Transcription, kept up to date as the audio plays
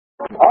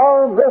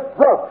Our Miss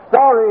Brooks,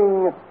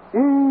 starring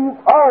Eve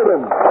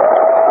Arden.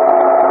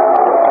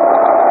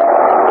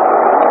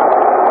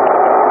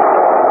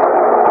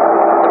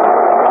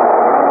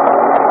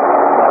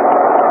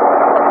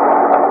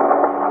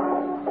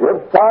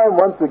 It's time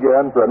once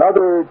again for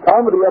another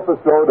comedy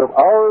episode of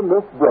Our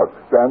Miss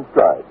Brooks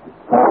transcribed.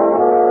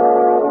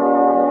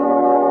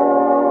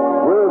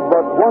 With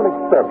but one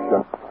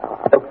exception,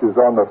 Brooks is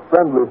on the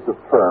friendliest of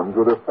terms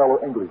with her fellow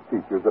English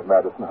teachers at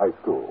Madison High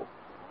School.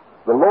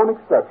 The lone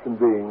exception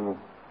being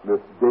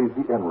Miss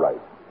Daisy Enright.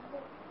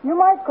 You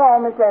might call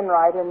Miss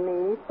Enright and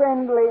me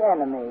friendly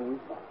enemies.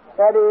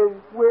 That is,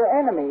 we're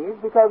enemies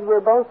because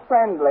we're both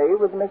friendly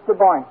with Mr.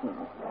 Boynton.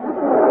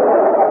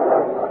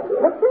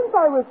 But since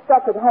I was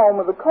stuck at home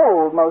with a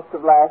cold most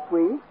of last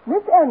week,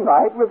 Miss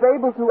Enright was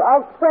able to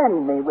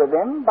out-friend me with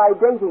him by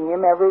dating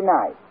him every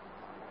night.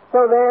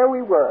 So there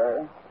we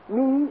were,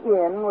 me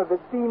in with a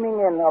steaming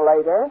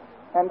inhalator,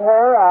 and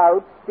her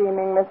out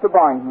steaming Mr.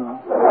 Boynton.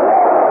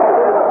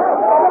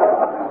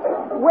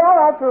 Well,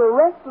 after a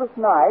restless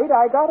night,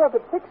 I got up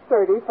at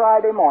 6:30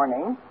 Friday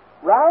morning,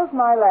 roused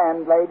my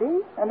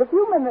landlady, and a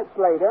few minutes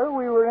later,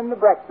 we were in the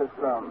breakfast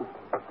room.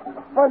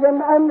 What an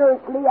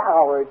unearthly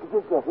hour to be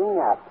getting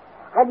up.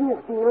 How do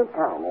you feel,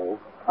 Connie?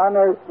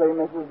 Unearthly,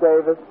 Mrs.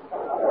 Davis.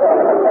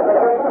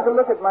 I took a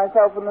look at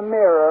myself in the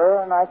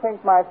mirror, and I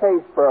think my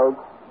face broke.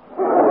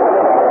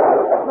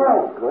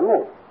 My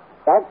goodness,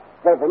 that's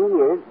 7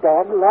 years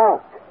bad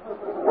luck.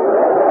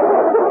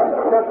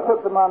 Just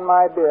put them on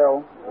my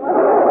bill.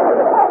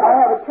 I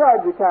have a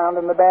charge account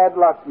in the bad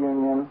luck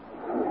union.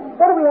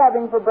 What are we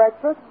having for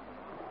breakfast?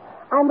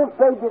 I'm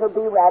afraid it'll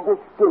be rather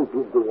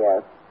skimpy,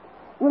 dear.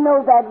 You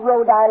know that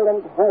Rhode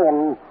Island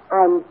hen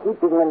I'm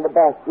keeping in the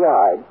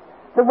backyard?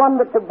 The one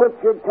that the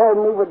butcher told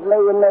me would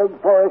lay an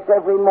egg for us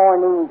every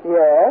morning?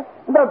 Yes.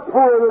 The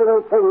poor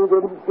little thing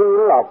didn't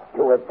feel up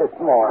to it this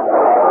morning.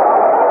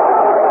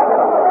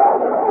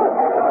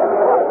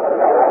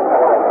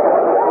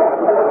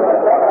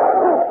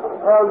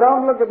 Well,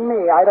 don't look at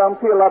me. I don't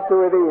feel up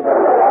to it either.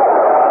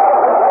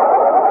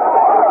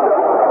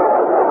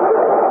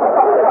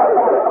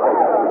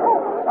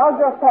 I'll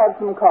just have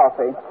some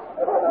coffee.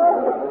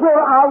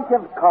 You're out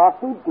of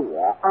coffee,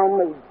 dear. I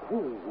made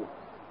tea.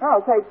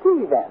 I'll take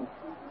tea, then.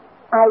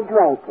 I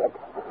drank it.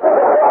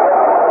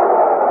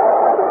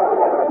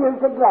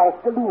 Here's a glass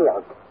of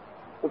milk.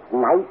 It's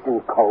nice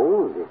and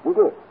cold, isn't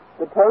it?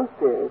 The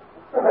toast is.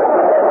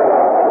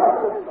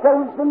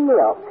 So's the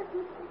milk.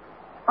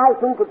 I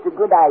think it's a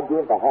good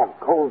idea to have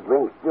cold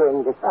drinks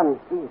during this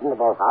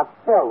unseasonable hot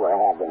spell we're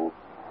having.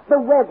 The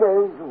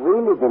weather's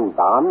really been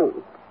balmy.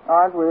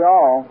 Aren't we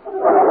all?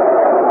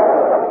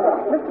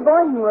 Mr.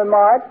 Boynton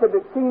remarked that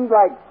it seemed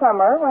like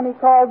summer when he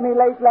called me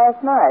late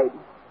last night.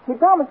 He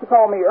promised to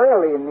call me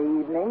early in the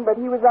evening, but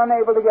he was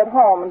unable to get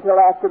home until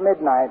after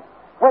midnight.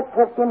 What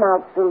kept him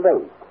out so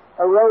late?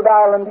 A Rhode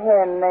Island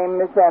hen named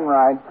Miss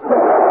Enright.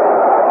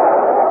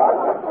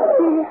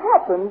 She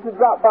happened to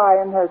drop by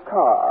in her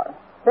car.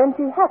 Then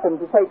she happened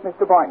to take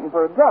Mr. Boynton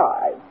for a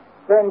drive.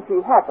 Then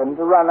she happened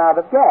to run out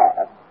of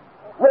gas.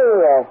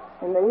 Where?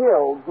 In the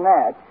hills,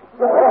 Natch.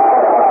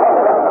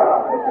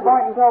 Mr.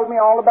 Boynton told me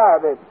all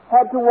about it.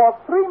 Had to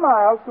walk 3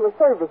 miles to a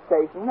service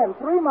station and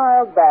 3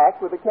 miles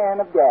back with a can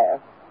of gas.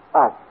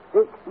 A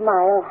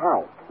 6-mile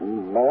hike.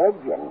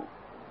 Imagine.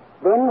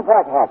 Then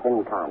what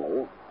happened,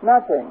 Connie?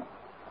 Nothing.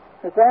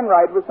 Miss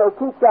Enright was so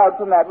cooped out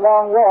from that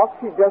long walk,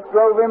 she just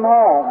drove him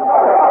home.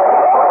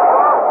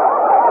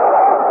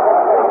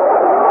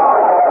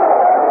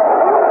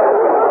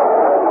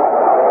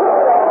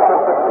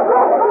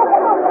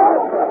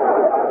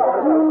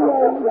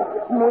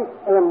 Miss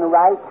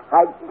Enright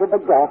hiked to the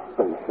gas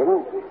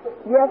station.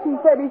 Yes, he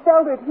said he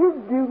felt it his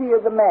duty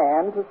as a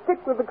man to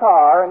stick with the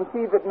car and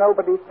see that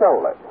nobody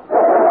stole it.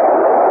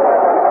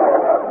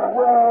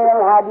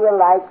 Well, how do you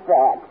like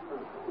that?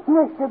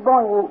 Mr.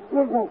 Boynton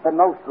isn't the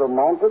most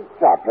romantic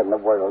chap in the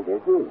world,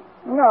 is he?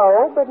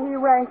 No, but he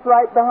ranks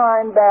right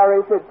behind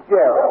Barry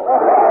Fitzgerald.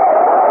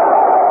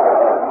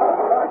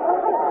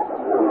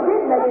 He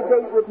did make a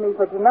date with me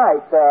for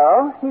tonight,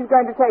 though. He's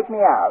going to take me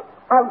out.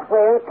 Out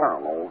where,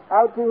 Connie?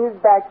 Out to his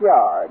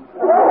backyard.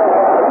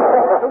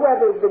 The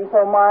weather's been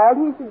so mild,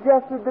 he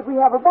suggested that we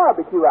have a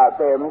barbecue out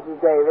there,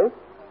 Mrs. Davis.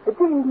 It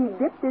seemed he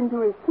dipped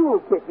into his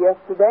toolkit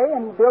yesterday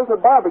and built a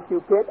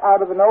barbecue pit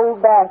out of an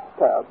old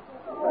bathtub.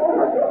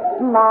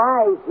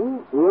 My, he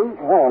is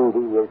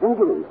handy, isn't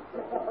he?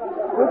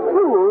 With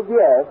tools,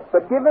 yes,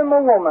 but give him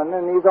a woman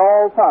and he's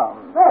all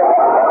thumbs.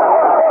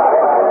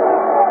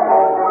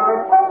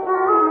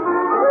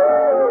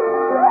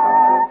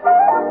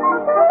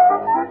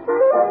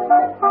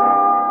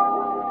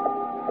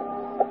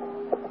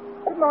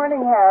 Good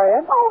morning,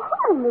 Harriet. Oh,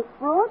 hi, Miss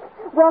Brooks.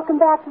 Welcome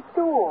back to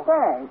school.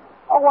 Thanks.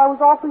 Oh, I was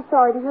awfully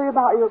sorry to hear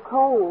about your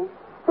cold.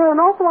 There are an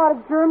awful lot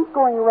of germs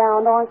going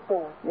around, aren't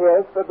there?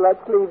 Yes, but let's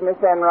leave Miss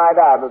Enright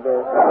out of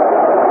this.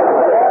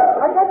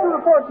 I've got to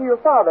report to your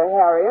father,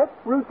 Harriet.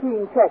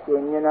 Routine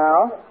check-in, you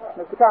know.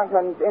 Mr.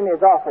 Conklin's in his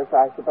office,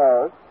 I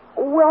suppose.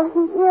 Well, he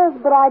is,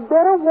 but I'd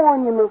better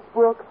warn you, Miss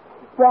Brooks.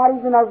 If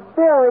Daddy's in a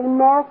very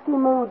nasty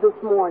mood this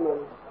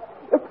morning.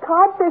 It's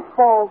Codfish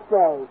Balls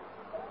Day.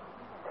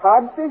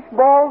 Codfish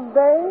Balls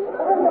Day?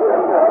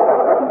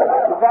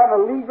 Is that a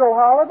legal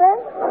holiday?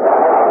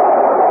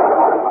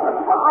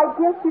 I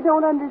guess you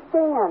don't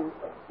understand.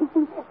 You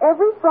see,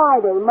 every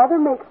Friday,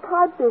 Mother makes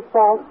codfish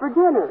balls for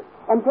dinner,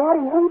 and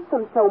Daddy hates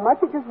them so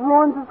much it just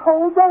ruins his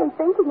whole day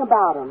thinking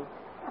about them.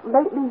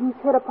 Lately, he's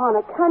hit upon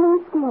a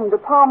cunning scheme to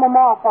palm them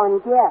off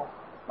on guests.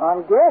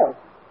 On guests?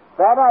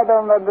 That I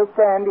don't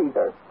understand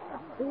either.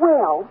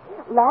 Well,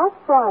 last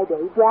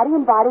Friday, Daddy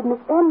invited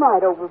Miss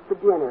Enright over for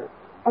dinner,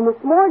 and this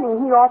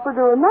morning he offered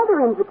her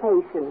another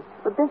invitation,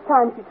 but this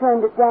time she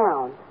turned it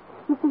down.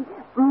 You see,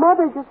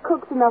 Mother just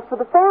cooks enough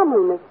for the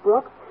family, Miss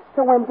Brooks,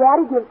 so when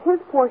Daddy gives his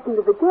portion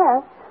to the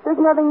guests,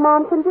 there's nothing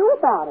Mom can do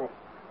about it.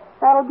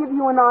 That'll give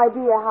you an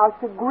idea how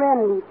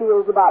chagrined he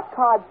feels about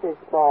codfish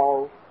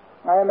balls.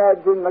 I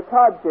imagine the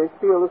codfish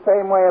feel the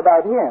same way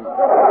about him.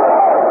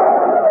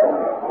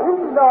 This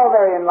is all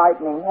very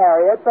enlightening,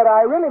 Harriet, but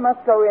I really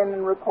must go in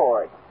and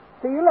report.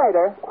 See you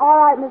later. All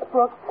right, Miss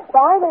Brooks.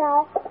 Bye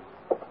now.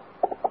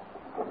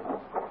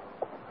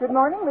 Good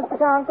morning, Mr.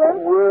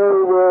 Conklin.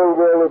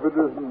 Well, if it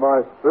isn't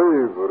my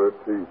favorite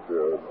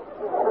teacher.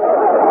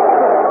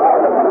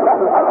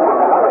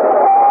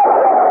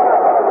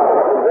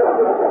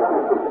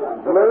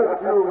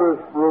 Bless you, Miss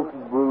Brooks.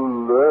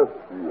 Bless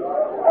you.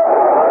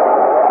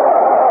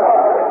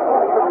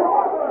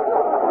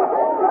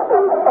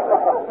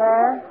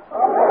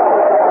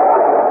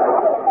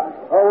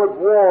 How it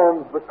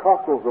warms the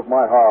cockles of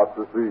my heart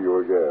to see you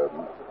again.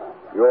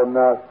 Your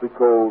nasty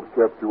cold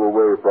kept you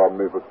away from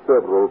me for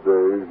several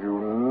days, you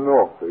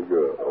naughty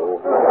girl.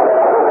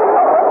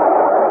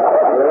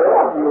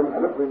 Well, you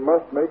simply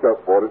must make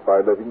up for it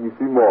by letting me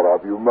see more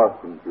of you,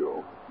 mustn't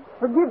you?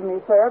 Forgive me,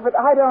 sir, but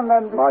I don't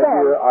understand. My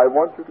dear, I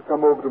want you to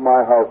come over to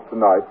my house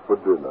tonight for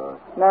dinner.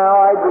 Now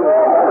I do.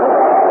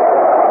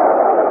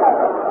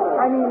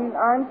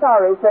 I'm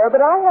sorry, sir,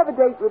 but I have a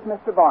date with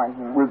Mr.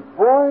 Boynton. With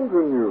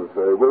Boynton, you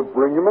say? Well,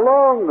 bring him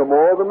along. The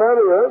more the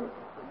merrier.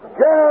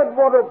 Gad,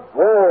 what a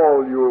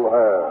ball you'll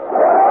have.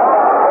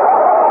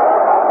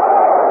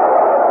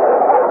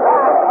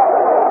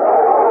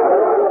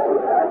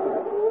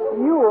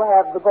 You'll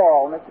have the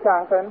ball, Mr.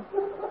 Conklin.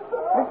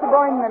 Mr.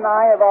 Boynton and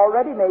I have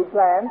already made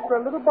plans for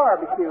a little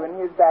barbecue in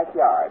his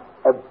backyard.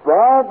 A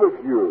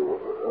barbecue?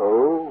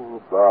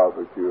 Oh,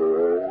 barbecue,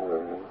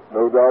 eh?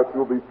 No doubt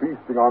you'll be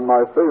feasting on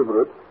my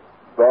favorite,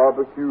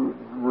 barbecued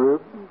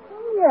ribs.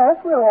 Yes,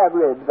 we'll have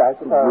ribs, I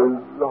suppose.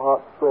 With the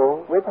hot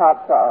sauce? With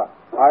hot sauce.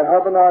 I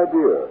have an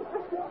idea.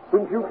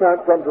 Since you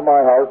can't come to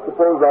my house,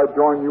 suppose I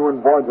join you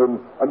in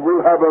Boynton and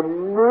we'll have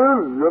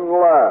 1,000,000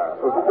 laughs.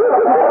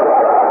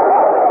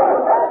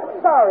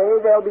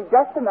 Sorry, there'll be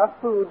just enough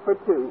food for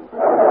two.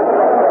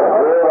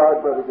 Well,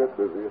 I'd better get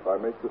busy. If I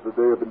make this a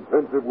day of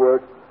intensive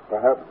work,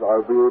 perhaps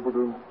I'll be able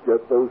to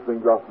get those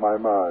things off my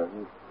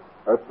mind.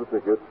 That's the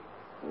ticket.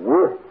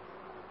 Work.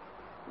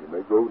 You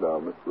may go now,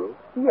 Miss Brooks.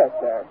 Yes,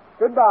 sir.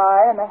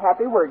 Goodbye, and a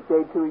happy work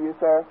day to you,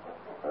 sir.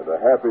 And a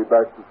happy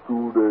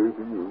back-to-school day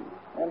to you.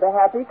 And a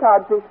happy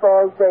Codfish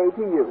Balls Day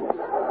to you.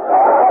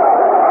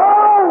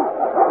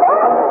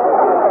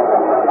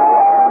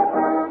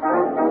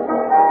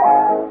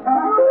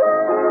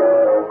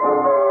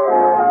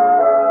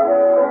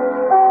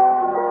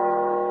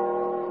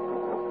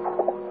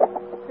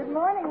 Good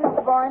morning,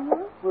 Mr.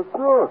 Boynton. Miss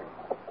Brooks,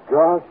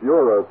 gosh,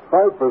 you're a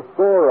sight for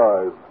sore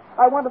eyes.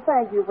 I want to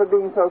thank you for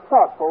being so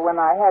thoughtful when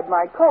I had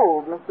my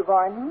cold, Mr.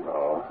 Boynton.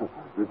 Oh,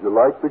 did you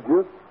like the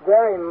gift?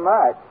 Very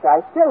much.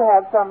 I still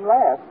have some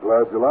left.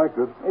 Glad you liked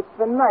it. It's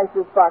the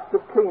nicest box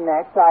of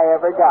Kleenex I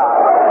ever got.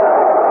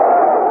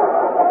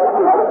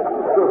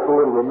 Just a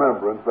little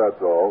remembrance,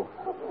 that's all.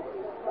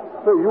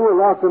 Say, you were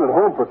locked in at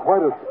home for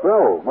quite a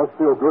spell. Must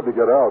feel good to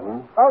get out,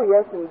 huh? Oh,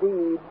 yes,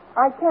 indeed.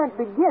 I can't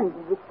begin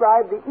to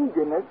describe the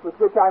eagerness with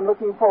which I'm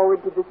looking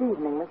forward to this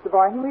evening, Mr.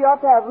 Boynton. We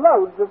ought to have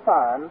loads of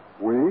fun.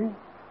 We?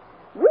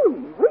 We.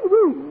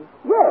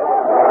 Yes.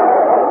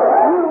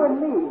 You and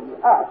me.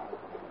 Us.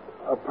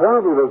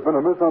 Apparently there's been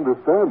a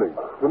misunderstanding.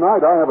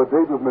 Tonight I have a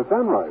date with Miss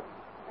Enright.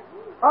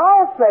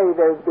 I'll say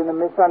there's been a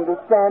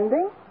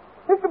misunderstanding.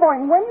 Mr.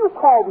 Boynton, when you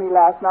called me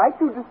last night,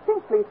 you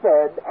distinctly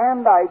said,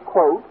 and I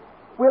quote,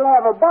 "We'll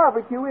have a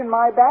barbecue in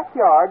my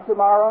backyard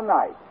tomorrow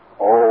night."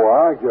 Oh,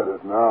 I get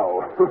it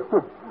now.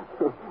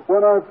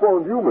 When I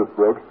phoned you, Miss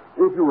Brooks,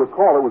 if you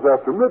recall, it was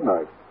after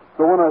midnight.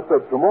 So when I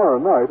said tomorrow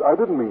night, I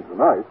didn't mean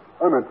tonight.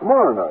 I meant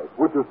tomorrow night,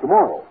 which is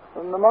tomorrow.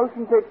 From the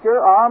motion picture,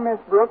 our Miss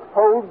Brooks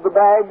holds the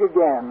bag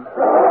again.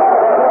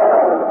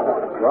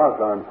 Gosh,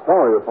 I'm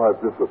sorry if I've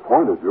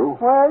disappointed you.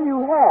 Well,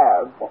 you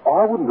have.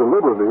 I wouldn't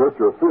deliberately hurt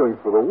your feelings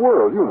for the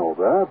world, you know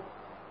that.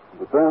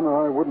 But then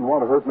I wouldn't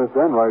want to hurt Miss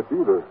Enright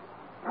either.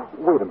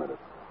 Wait a minute.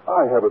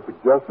 I have a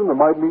suggestion that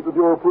might meet with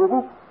your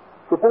approval.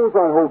 Suppose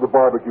I hold the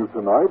barbecue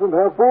tonight and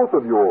have both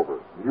of you over.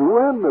 You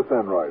and Miss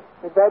Enright.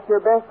 Is that your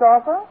best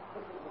offer?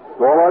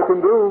 That's all I can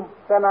do.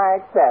 Then I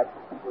accept.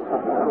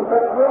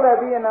 But will there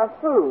be enough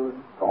food?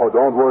 Oh,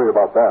 don't worry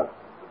about that.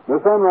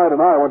 Miss Enright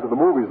and I went to the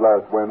movies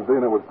last Wednesday,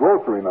 and it was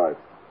grocery night.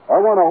 I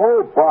want a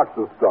whole box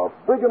of stuff,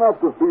 big enough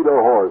to feed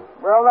a horse.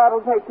 Well,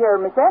 that'll take care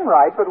of Miss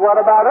Enright, but what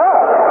about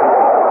us?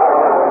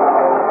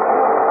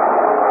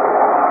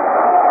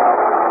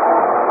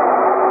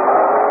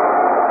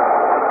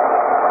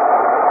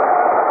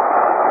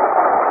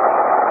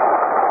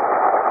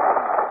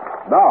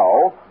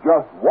 Now,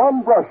 just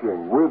one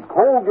brushing with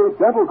Colgate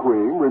Dental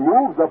Cream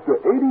removes up to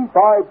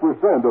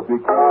 85% of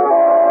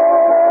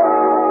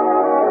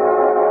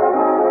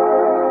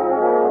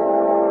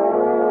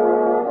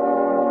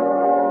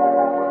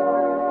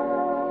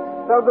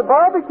So the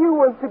barbecue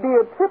was to be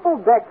a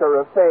triple-decker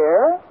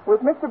affair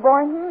with Mr.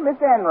 Boynton,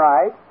 Miss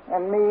Enright,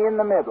 and me in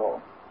the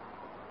middle.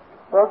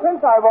 Well,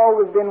 since I've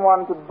always been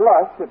one to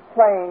blush at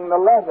playing the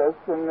lettuce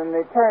in an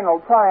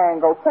eternal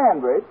triangle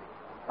sandwich,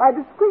 I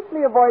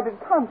discreetly avoided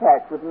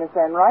contact with Miss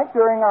Enright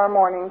during our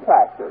morning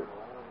classes.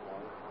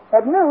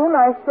 At noon,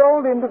 I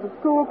strolled into the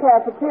school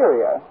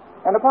cafeteria,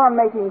 and upon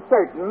making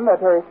certain that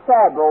her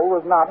saddle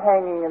was not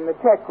hanging in the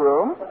check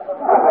room,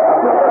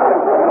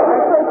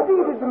 I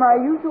proceeded to my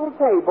usual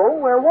table,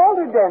 where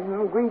Walter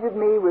Denton greeted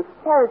me with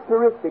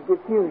characteristic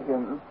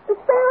effusion.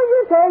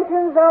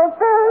 Salutations of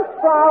first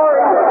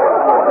flower.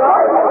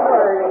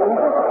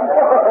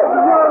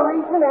 Your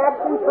recent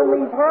absence from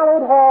these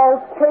hallowed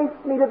halls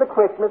chased me to the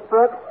Christmas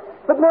Brooks,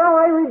 but now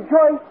I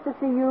rejoice to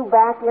see you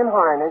back in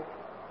harness.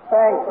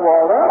 Thanks,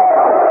 Walter.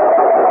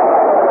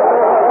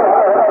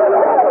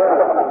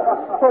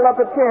 Pull up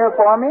a chair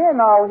for me,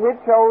 and I'll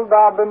hitch old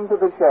Dobbin to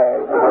the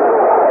shed.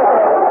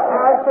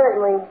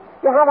 Certainly.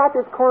 Yeah, how about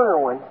this corner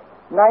one?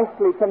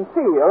 Nicely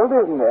concealed,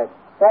 isn't it?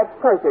 That's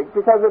perfect,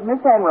 because if Miss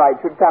Enright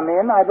should come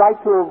in, I'd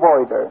like to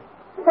avoid her.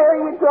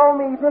 Harriet told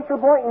me Mr.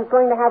 Boynton's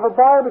going to have a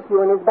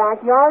barbecue in his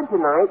backyard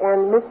tonight,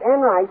 and Miss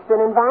Enright's been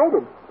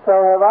invited. So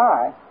have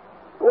I.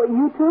 Well,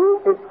 you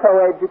too? It's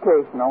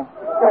coeducational.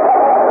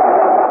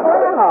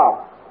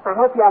 Well, I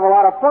hope you have a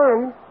lot of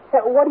fun.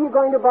 What are you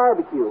going to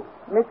barbecue?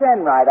 Miss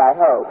Enright, I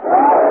hope.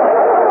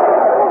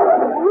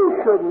 You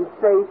shouldn't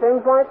say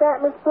things like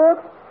that, Miss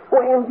Brooks.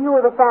 Well, in view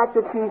of the fact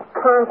that she's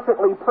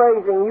constantly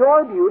praising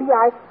your beauty,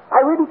 I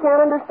really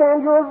can't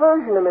understand your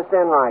aversion to Miss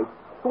Enright.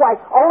 Why,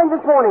 only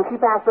this morning she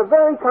passed a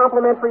very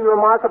complimentary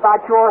remark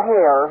about your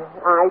hair,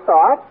 I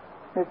thought.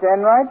 Miss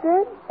Enright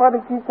did? What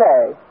did she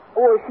say?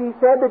 Well, she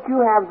said that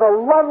you have the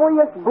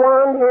loveliest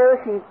blonde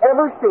hair she's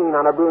ever seen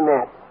on a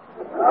brunette.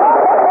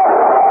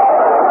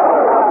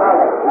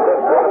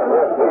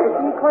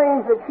 She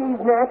claims that she's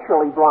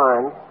naturally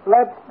blonde.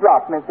 Let's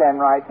drop Miss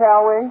Enright,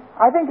 shall we?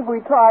 I think if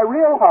we try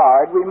real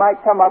hard, we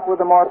might come up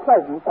with a more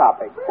pleasant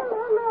topic.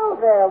 Hello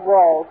there,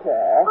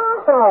 Walter.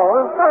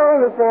 Oh, hi,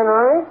 Miss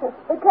Enright.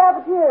 The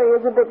cafeteria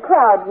is a bit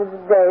crowded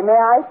today. May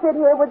I sit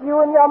here with you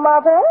and your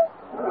mother?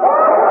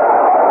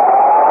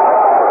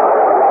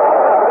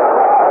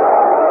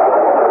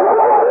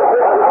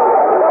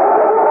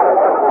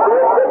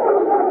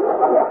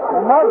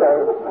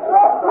 Mother?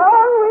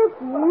 Oh,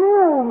 it's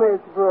you, Miss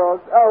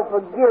Brooks. Oh,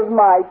 forgive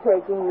my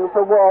taking you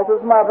for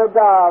Walter's mother,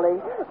 darling.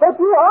 But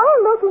you are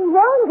looking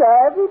younger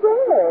every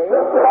day.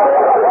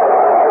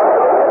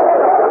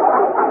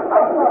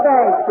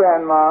 Thanks,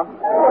 Grandma.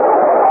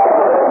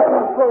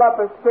 Pull up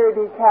a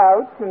sturdy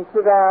couch and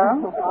sit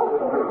down.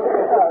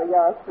 Oh,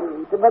 you're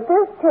sweet. But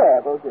this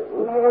chair will do.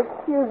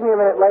 Excuse me a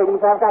minute, ladies.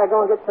 I've got to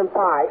go and get some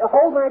pie.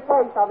 Hold my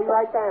place. I'll be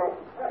right back.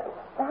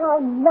 How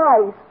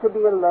nice to be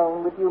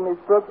alone with you, Miss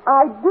Brooks.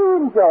 I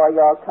do enjoy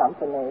your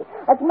company.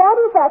 As a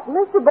matter of fact,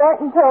 Mr.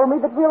 Boynton told me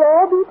that we'll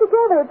all be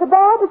together at the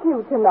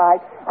barbecue tonight,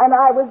 and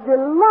I was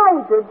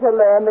delighted to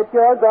learn that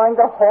you're going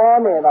to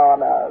horn in on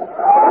us.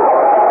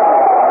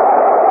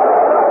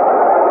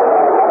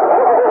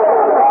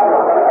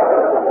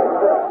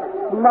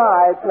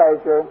 My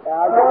pleasure.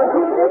 Now, don't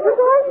you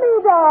disappoint me,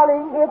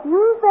 darling. If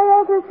you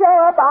fail to show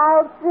up,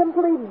 I'll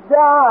simply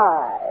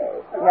die.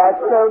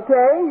 That's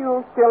okay.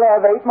 You'll still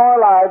have 8 more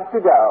lives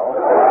to go.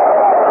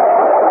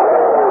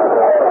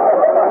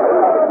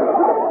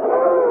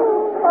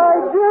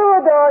 I do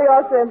adore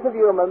your sense of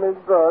humor, Miss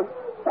Brooks.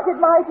 It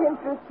might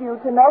interest you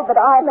to know that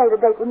I made a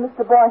date with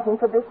Mr. Boynton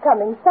for this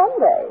coming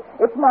Sunday.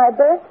 It's my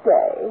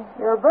birthday.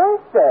 Your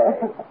birthday?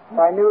 If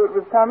I knew it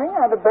was coming,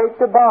 I'd have baked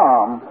a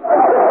bomb.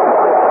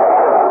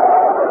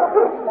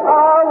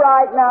 All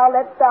right, now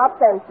let's stop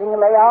fencing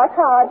and lay our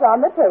cards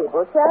on the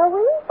table, shall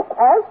we?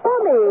 As for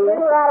me...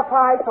 We're out of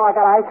pie, so I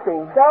got ice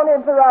cream. Don't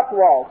interrupt,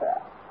 Walter.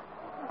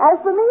 As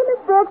for me,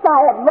 Miss Brooks, I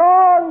have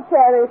long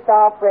cherished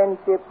our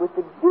friendship with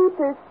the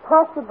deepest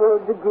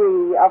possible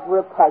degree of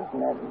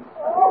repugnance.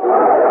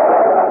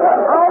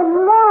 I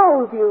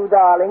loathe you,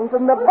 darling,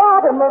 from the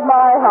bottom of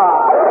my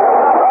heart.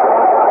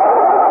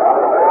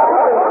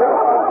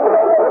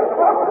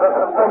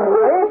 From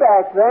way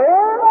back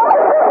there?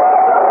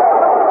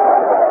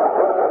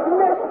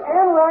 Miss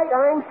Enright,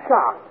 I'm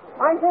shocked.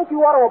 I think you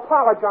ought to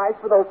apologize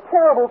for those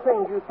terrible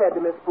things you said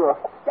to Miss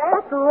Brooks.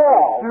 After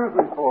all... Excuse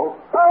me, folks.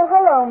 Oh,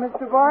 hello,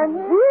 Mr.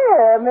 Boynton.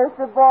 Dear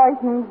Mr.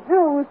 Boynton,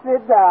 do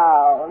sit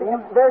down.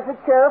 There's a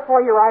chair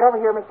for you right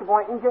over here, Mr.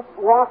 Boynton. Just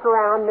walk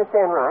around, Miss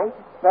Enright.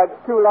 That's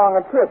too long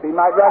a trip. He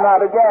might run out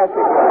of gas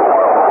again.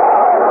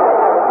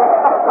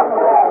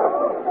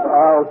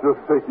 I'll just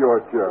take your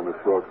chair, Miss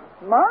Brooks.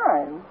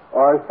 Mine?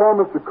 I saw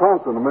Mr.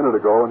 Conklin a minute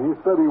ago, and he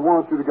said he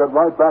wants you to get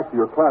right back to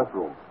your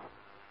classroom.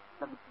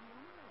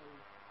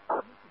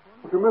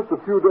 If you missed a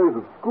few days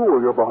of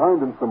school, you're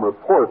behind in some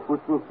reports,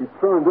 which must be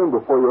turned in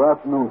before your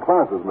afternoon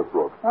classes, Miss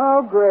Brooks.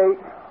 Oh, great.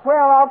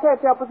 Well, I'll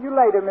catch up with you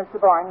later, Mr.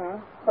 Boynton.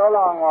 So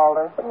long,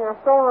 Walter. Yeah,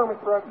 so long, Miss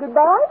Brooks.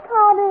 Goodbye,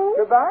 Connie.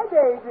 Goodbye,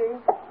 Daisy.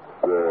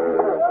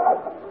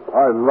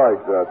 I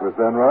like that, Miss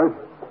Enright.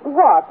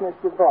 What,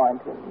 Mr.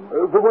 Boynton?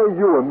 The way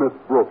you and Miss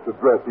Brooks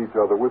address each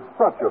other with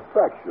such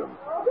affection.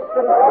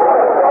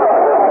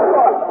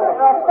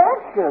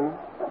 Affection?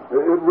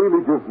 It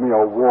really gives me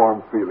a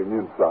warm feeling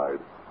inside.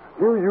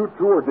 Here you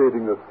two are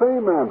dating the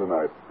same man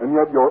tonight, and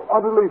yet you're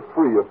utterly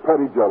free of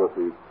petty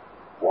jealousies.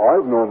 Why,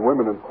 I've known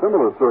women in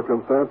similar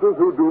circumstances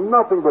who do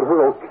nothing but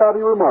hurl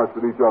catty remarks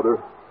at each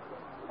other.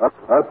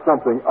 That's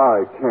something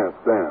I can't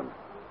stand.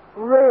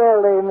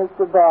 Really,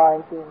 Mr.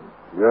 Boynton?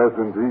 Yes,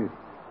 indeed.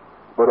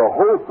 But a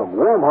wholesome,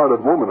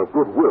 warm-hearted woman of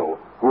goodwill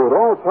who at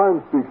all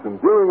times speaks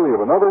endearingly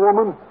of another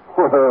woman,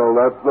 well,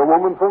 that's the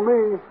woman for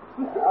me.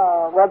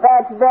 Oh, well,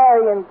 that's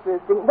very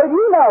interesting. But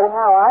you know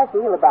how I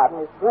feel about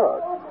Miss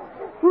Brooks.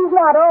 She's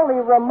not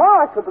only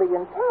remarkably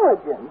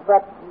intelligent,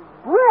 but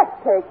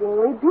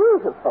breathtakingly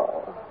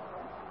beautiful.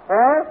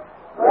 Huh?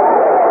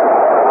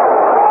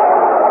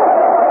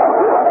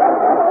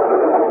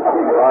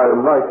 I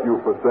like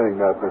you for saying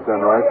that, Miss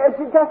Enright.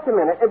 Just a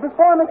minute.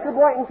 Before Mr.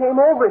 Boynton came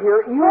over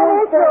here, you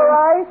Finish your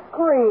ice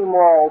cream,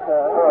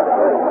 Walter.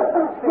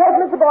 Yes,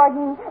 Mr.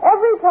 Boynton,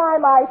 every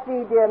time I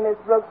see dear Miss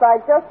Brooks, I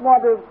just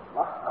want to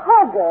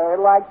hug her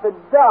like the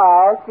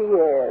doll she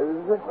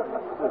is.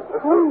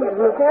 Please,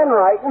 Miss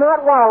Enright,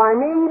 not while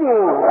I'm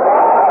eating.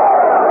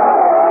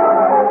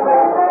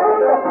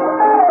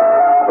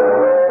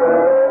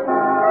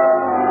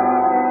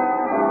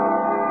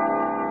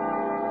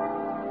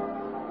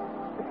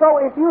 So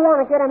if you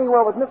want to get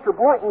anywhere with Mr.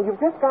 Boynton, you've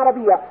just got to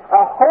be a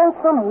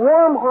wholesome,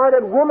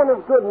 warm-hearted woman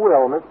of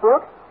goodwill, Miss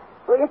Brooks.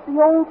 It's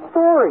the old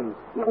story.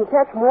 You can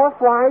catch more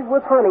flies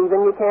with honey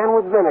than you can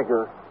with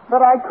vinegar. But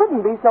I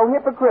couldn't be so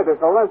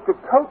hypocritical as to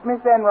coat Miss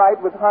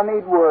Enright with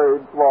honeyed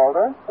words,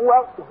 Walter.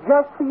 Well,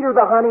 just feed her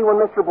the honey when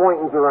Mr.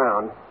 Boynton's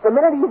around. The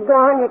minute he's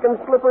gone, you can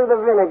slip her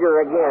the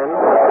vinegar again.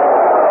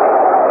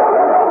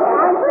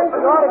 I think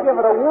you ought to give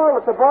it a whirl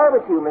at the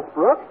barbecue, Miss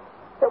Brooks.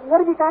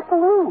 What have you got to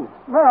lose?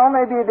 Well,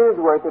 maybe it is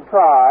worth a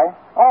try.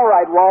 All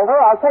right, Walter,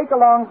 I'll take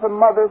along some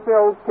Mother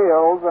Sill's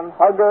pills and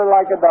hug her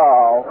like a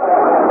doll.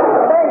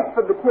 Thanks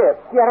for the tip.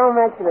 Yeah, don't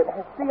mention it.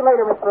 See you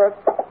later, Miss Brooks.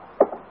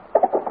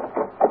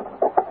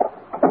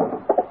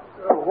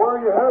 Where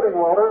are you heading,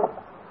 Walter?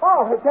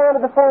 Oh, it's down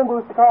to the phone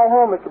booth to call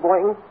home, Mr.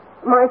 Boynton.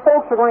 My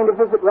folks are going to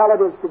visit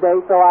relatives today,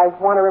 so I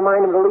want to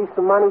remind them to leave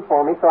some money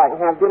for me so I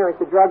can have dinner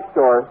at the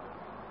drugstore.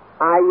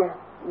 I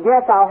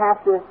guess I'll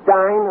have to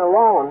dine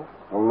alone.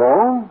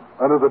 Alone?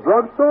 And at the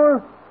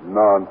drugstore?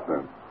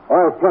 Nonsense. I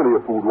have plenty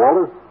of food,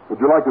 Walter. Would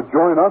you like to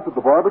join us at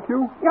the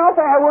barbecue? Yeah, I'll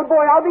say I would,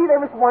 boy. I'll be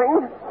there, Mr.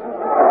 Boynton.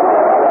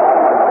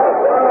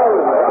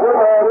 Good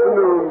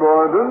afternoon,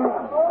 Boynton.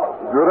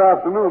 Good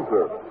afternoon,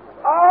 sir.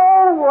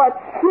 Oh, what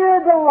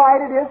sheer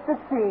delight it is to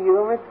see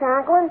you, Miss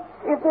Conklin.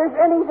 If there's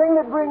anything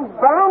that brings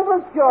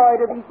boundless joy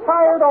to these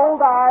tired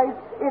old eyes,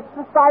 it's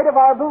the sight of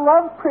our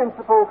beloved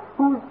principal,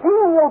 whose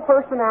genial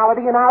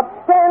personality and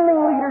outstanding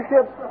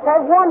leadership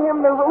have won him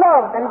the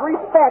love and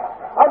respect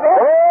of every...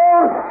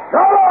 Oh,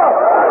 shut up!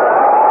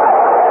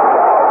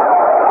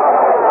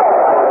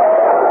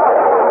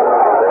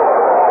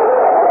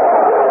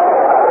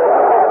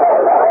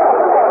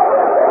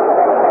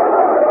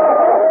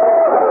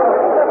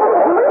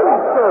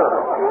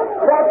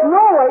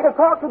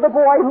 Talk to the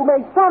boy who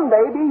may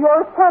someday be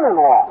your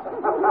son-in-law.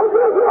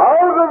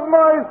 Out of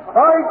my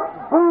sight,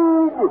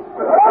 boob!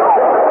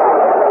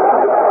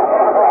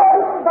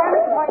 Bye,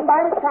 Mr. Boynton.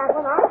 Bye, Miss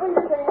Conklin. I'll see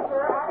you soon,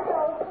 sir.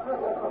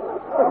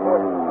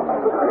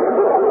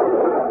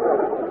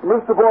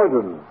 Mr.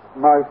 Boynton,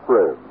 my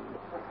friend,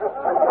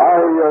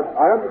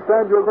 I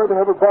understand you're going to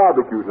have a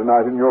barbecue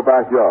tonight in your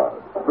backyard.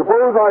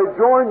 Suppose I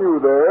join you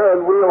there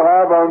and we'll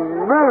have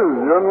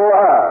 1,000,000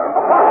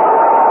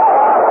 laughs.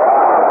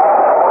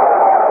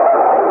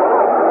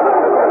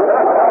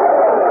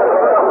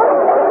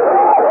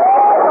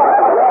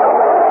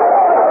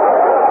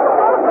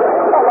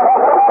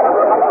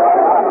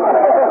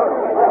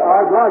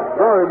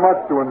 Very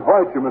much to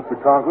invite you, Mr.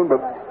 Conklin,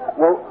 but,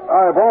 well,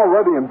 I've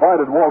already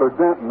invited Walter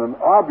Denton, and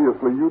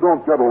obviously you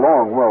don't get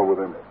along well with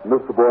him.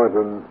 Mr.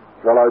 Boynton,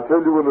 shall I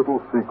tell you a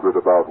little secret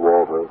about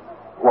Walter?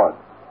 What?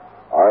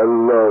 I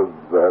love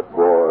that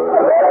boy.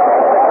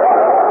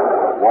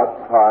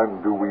 What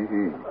time do we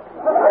eat?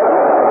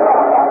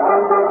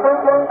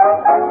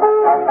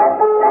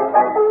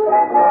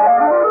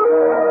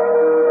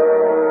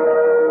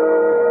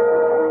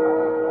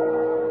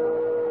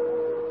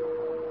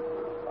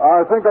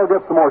 I think I'll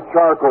get some more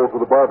charcoal for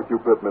the barbecue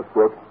pit, Miss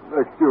Brooks.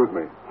 Excuse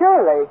me.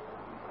 Surely.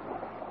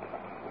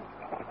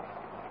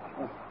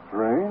 That's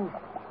strange.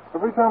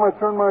 Every time I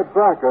turn my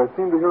back, I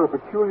seem to hear a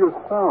peculiar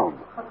sound.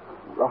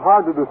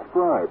 Hard to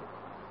describe.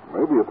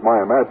 Maybe it's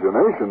my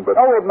imagination, but...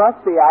 Oh, it must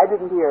be. I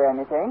didn't hear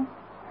anything.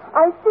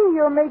 I see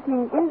you're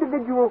making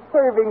individual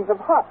servings of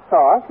hot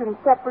sauce in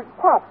separate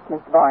pots,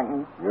 Mr.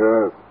 Boynton.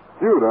 Yes.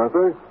 Cute, aren't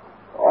they?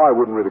 Oh, I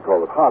wouldn't really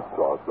call it hot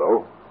sauce,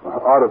 though.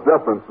 Out of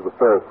deference to the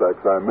fair sex,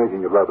 I'm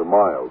making it rather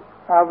mild.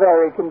 How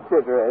very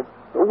considerate.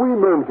 We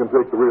men can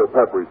take the real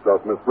peppery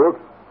stuff, Miss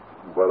Brooks,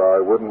 but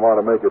I wouldn't want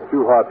to make it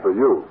too hot for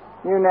you.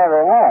 You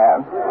never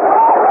have.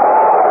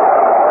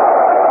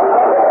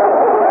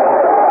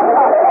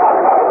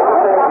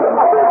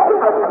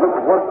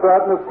 What's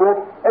that, Miss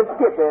Brooks?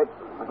 Skip it.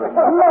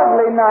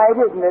 Lovely night,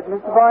 isn't it,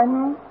 Mr.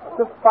 Boynton?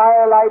 The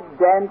firelight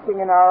dancing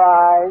in our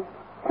eyes,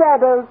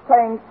 shadows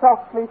playing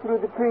softly through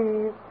the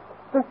trees,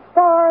 the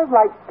stars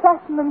like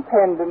platinum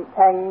pendants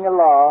hanging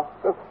aloft,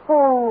 the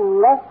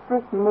full,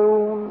 lustrous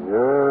moon.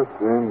 Yes,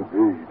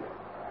 indeed.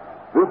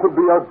 This would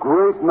be a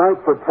great night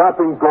for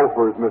trapping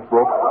gophers, Miss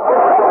Brooks.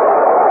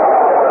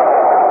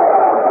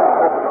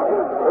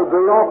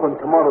 They often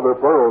come out of their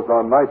burrows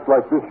on nights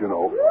like this, you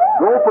know.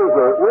 Gophers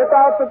are... Whip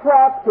out the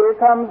trap. Here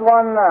comes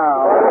one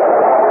now.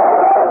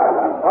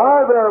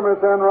 Hi there, Miss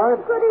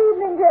Enright. Good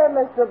evening, dear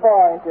Mr.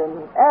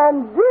 Boynton.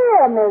 And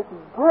dear Miss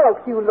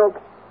Brooks, you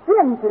look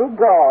simply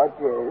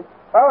gorgeous.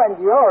 Oh, and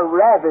you're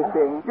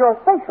ravishing. Your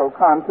facial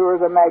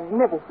contours are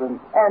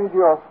magnificent. And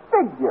your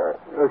figure.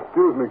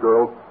 Excuse me,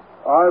 girls.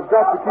 I've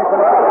got to keep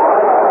an eye...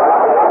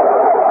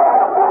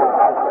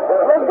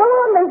 Well, go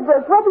on, Miss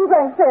Brooks. What are you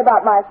going to say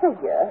about my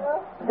figure?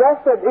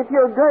 Just that if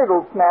your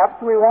girdle snaps,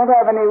 we won't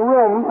have any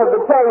room for the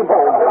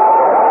table.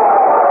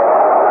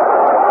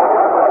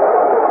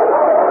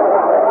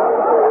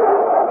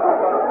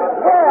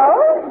 Well,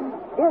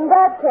 in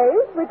that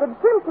case, we could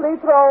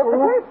simply throw the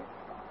table.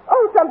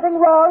 Oh, something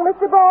wrong,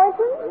 Mr.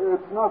 Boynton?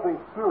 It's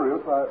nothing serious.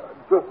 I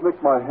just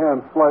nicked my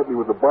hand slightly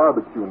with the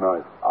barbecue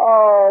knife.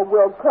 Oh,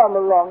 well, come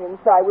along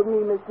inside with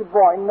me, Mr.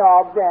 Boynton.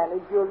 I'll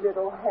bandage your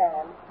little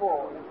hand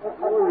for you.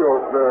 Oh,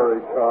 you're very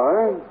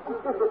kind.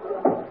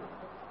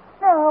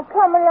 Now,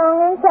 come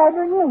along inside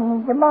with me,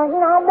 Mr. Boynton.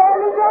 I'll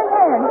bandage your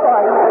hand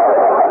for you.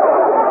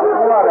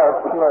 What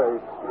a flirt.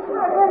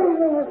 Good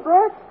evening, Miss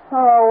Brooks.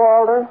 Hello,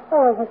 Walter.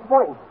 Oh, Mr.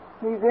 Boynton.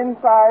 He's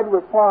inside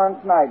with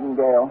Florence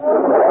Nightingale.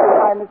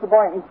 Hi, Mr.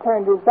 Boynton's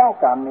turned his back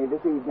on me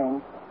this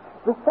evening.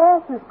 The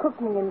sauce is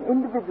cooking in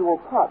individual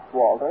pots,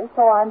 Walter,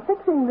 so I'm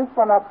fixing this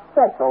one up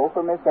special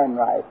for Miss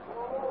Enright.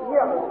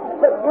 Yeah,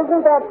 but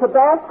isn't that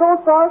Tabasco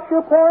sauce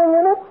you're pouring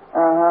in it?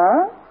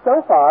 Uh-huh.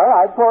 So far,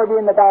 I've poured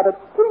in about a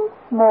pinch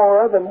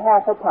more than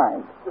half a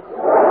pint.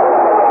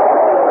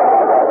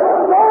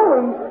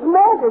 Holy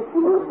smoke, if she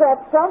eats that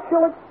stuff,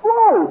 she'll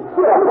explode.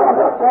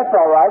 That's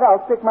all right.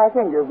 I'll stick my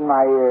fingers in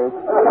my ears.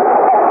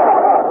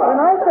 When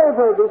I serve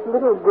her this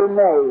little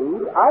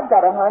grenade, I've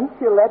got a hunch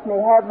she'll let me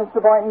have Mr.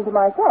 Boynton to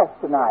myself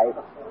tonight.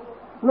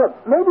 Look,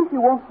 maybe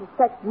she won't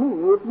suspect me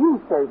if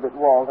you serve it,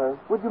 Walter.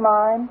 Would you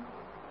mind?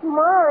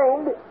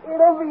 Mind?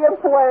 It'll be a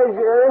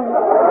pleasure.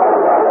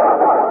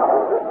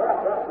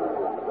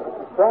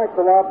 Thanks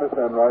a lot, Miss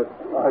Enright.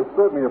 I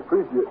certainly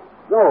appreciate...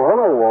 Oh,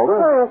 hello, Walter.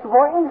 Hi, Mr.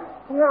 Boynton.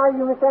 How are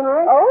you, Miss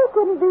Enright? Oh,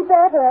 couldn't be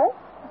better.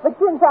 But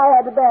since I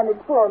had to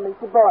bandage poor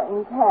Mr.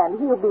 Boynton's hand,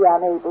 he'll be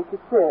unable to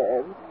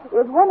serve.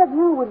 If one of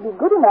you would be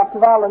good enough to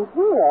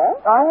volunteer...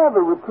 I have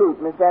a recruit,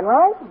 Miss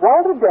Enright.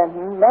 Walter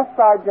Denton, Mess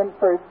Sergeant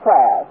First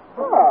Class.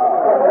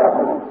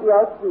 Oh,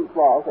 you're sweet,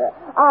 Walter.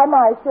 I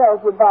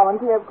myself would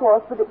volunteer, of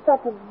course, but it's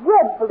such a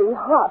dreadfully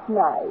hot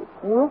night.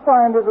 You'll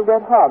find it'll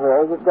get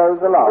hotter as it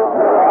goes along.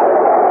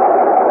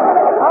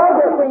 I'll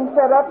get things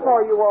set up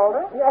for you,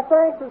 Walter. Yes,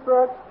 thanks, Miss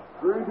Brooks.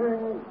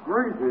 Greetings,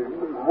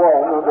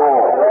 one and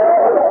all.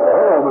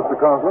 Hello, Mr.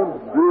 Conklin,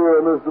 dear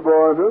Mr.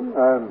 Boynton,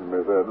 and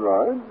Miss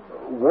Enright.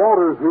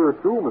 Walter's here,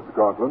 too, Mr.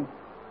 Conklin.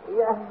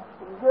 Yeah,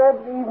 good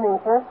evening,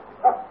 sir.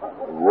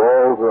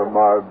 Walter,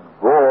 my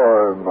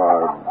boy,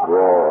 my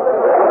boy.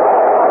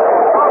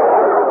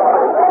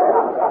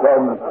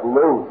 Come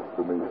close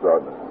to me,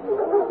 son.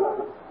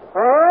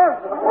 Huh?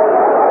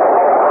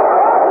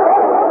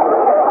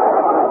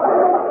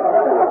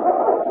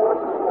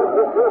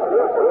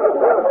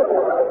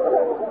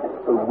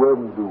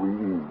 When do we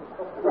eat?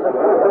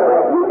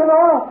 You can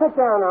all sit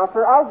down now,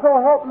 sir. I'll go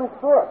help Miss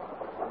Brooks.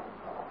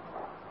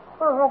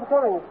 Oh, how's it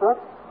going, Miss Brooks?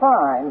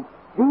 Fine.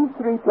 These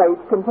 3 plates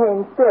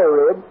contain spare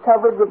ribs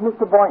covered with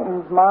Mr.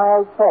 Boynton's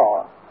mild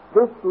sauce.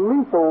 This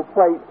lethal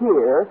plate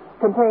here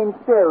contains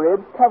spare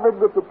ribs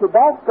covered with the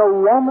Tabasco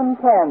Roman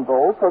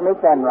candle for Miss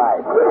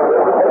Enright.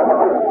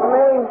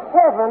 May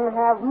heaven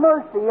have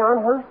mercy on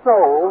her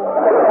soul.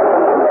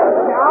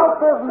 Now, I'll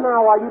serve them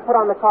now while you put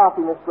on the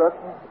coffee, Miss Brooks.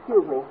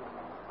 Excuse me.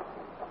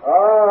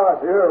 Ah,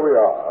 here we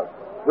are.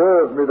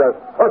 Serve me that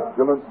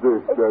succulent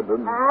dish,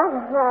 Denton.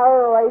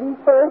 Ladies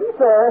first,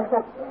 sir.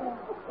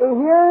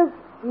 Here's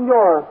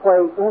your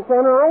plate, Miss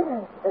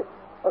Enright.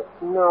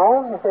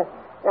 No.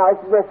 No,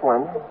 it's this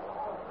one.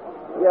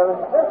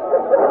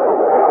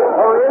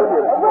 Or is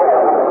it?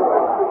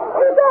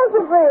 It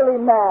doesn't really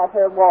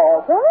matter,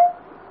 Walter.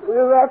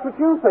 Well, that's what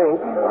you think.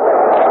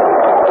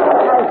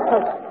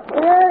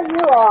 Here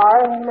you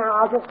are. Now,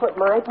 I'll just put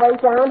my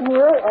plate down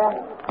here.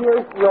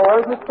 Here's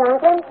yours, Miss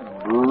Conklin.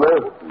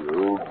 Bless you.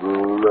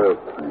 Celestial.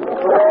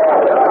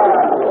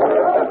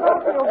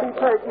 You'll be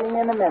perking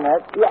in a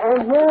minute. Yeah,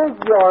 and here's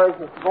yours,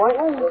 Miss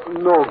Boynton.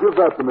 No, give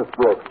that to Miss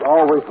Brooks.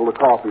 I'll wait till the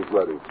coffee's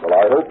ready. Well,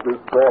 I hope this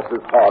sauce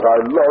is hot. I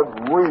love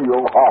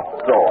real hot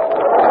sauce.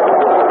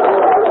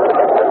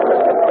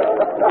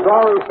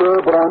 Sorry,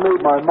 sir, but I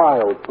made my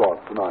mild sauce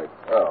tonight.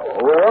 Oh,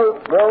 well,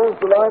 it smells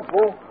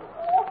delightful.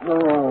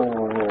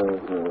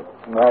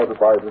 Now to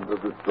bite into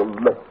this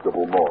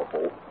delectable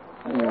morsel.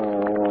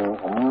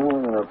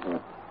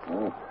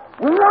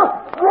 Enough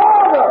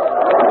water!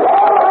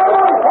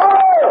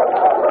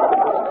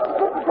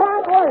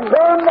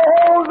 Turn the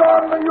hose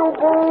on me, you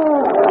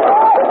fool!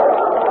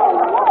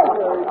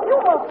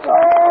 Oh,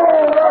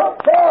 that's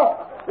tough!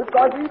 It's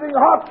like eating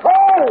hot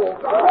coal!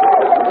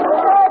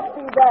 Don't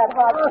be that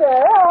hot, sir.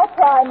 I'll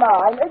try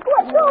mine.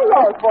 Try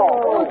yours,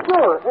 Oh,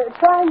 sure.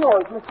 Try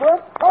yours, Miss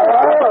Brooks. Oh,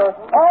 sure.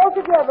 All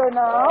together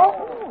now.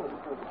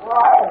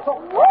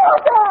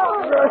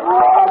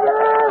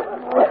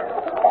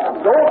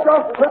 Don't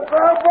just sit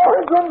there,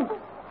 Boynton!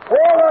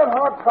 Pour that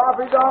hot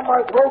coffee down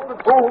my throat to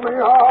cool me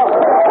off!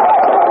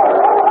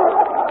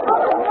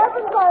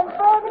 Heavens, I'm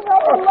burning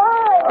up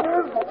alive.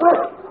 Miss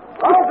Brooks,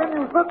 how can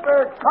you sit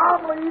there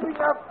calmly eating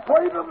that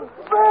plate and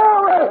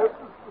bear it?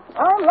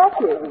 I'm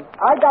lucky.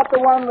 I got the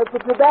one with the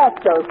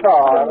Tabasco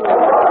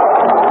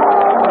sauce.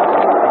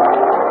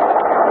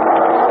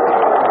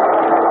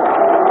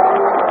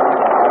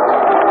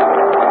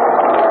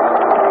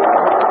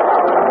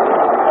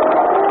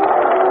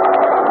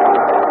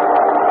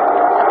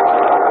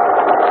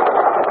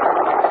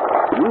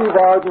 Eve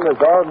Arden as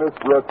our Miss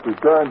Brooks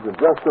returns in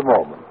just a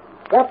moment.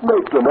 What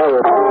makes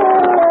America...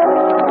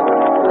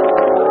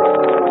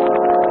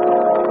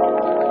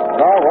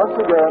 Now, once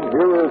again,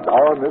 here is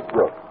our Miss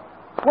Brooks.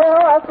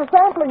 Well, after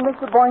sampling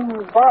Mr.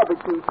 Boynton's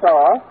barbecue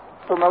sauce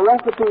from a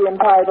recipe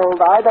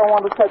entitled I Don't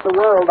Want to Set the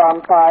World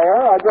on Fire,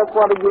 I just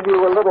want to give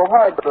you a little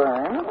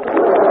heartburn,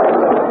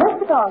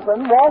 Mr.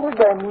 Conklin, Walter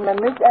Denton, and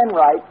Miss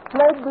Enright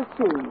fled the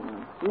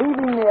scene,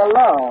 leaving me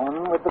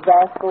alone with the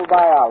bashful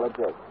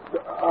biologist.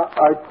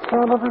 I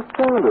can't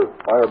understand it.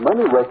 I have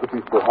many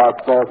recipes for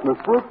hot sauce, Miss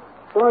Brooks,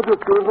 but I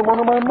just gave them one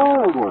of my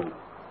mild ones.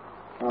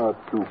 Ah,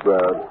 too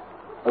bad.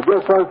 I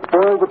guess I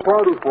spoiled the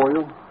party for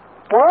you.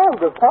 Spoiled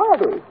the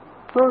party?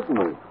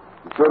 Certainly.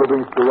 Instead of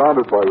being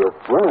surrounded by your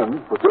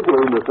friends,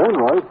 particularly Miss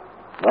Enright,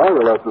 now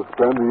you'll have to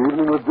spend the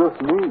evening with just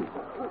me.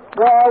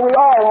 Well, we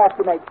all have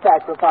to make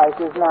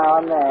sacrifices now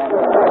and then.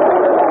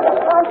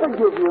 I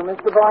forgive you,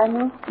 Mr.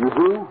 Boynton. You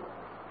do?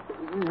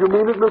 You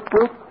mean it, Miss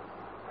Brooks?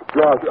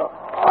 Gosh,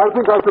 I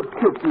think I could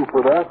kiss you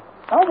for that.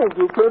 I think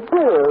you could,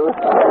 too.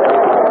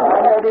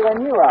 I'm ready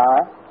when you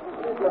are.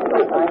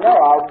 I know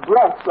I'll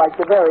blush like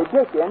the very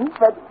Dickens,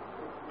 but,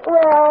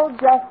 well,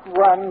 just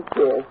one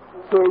kiss.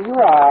 Here you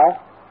are.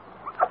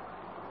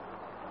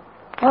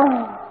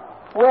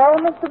 Well,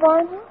 Mr.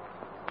 Boynton?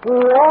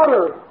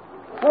 Water!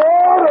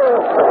 Water!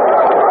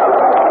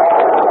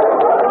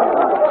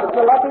 It's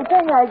a lucky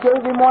thing I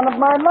gave him one of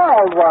my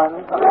mild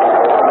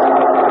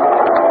ones.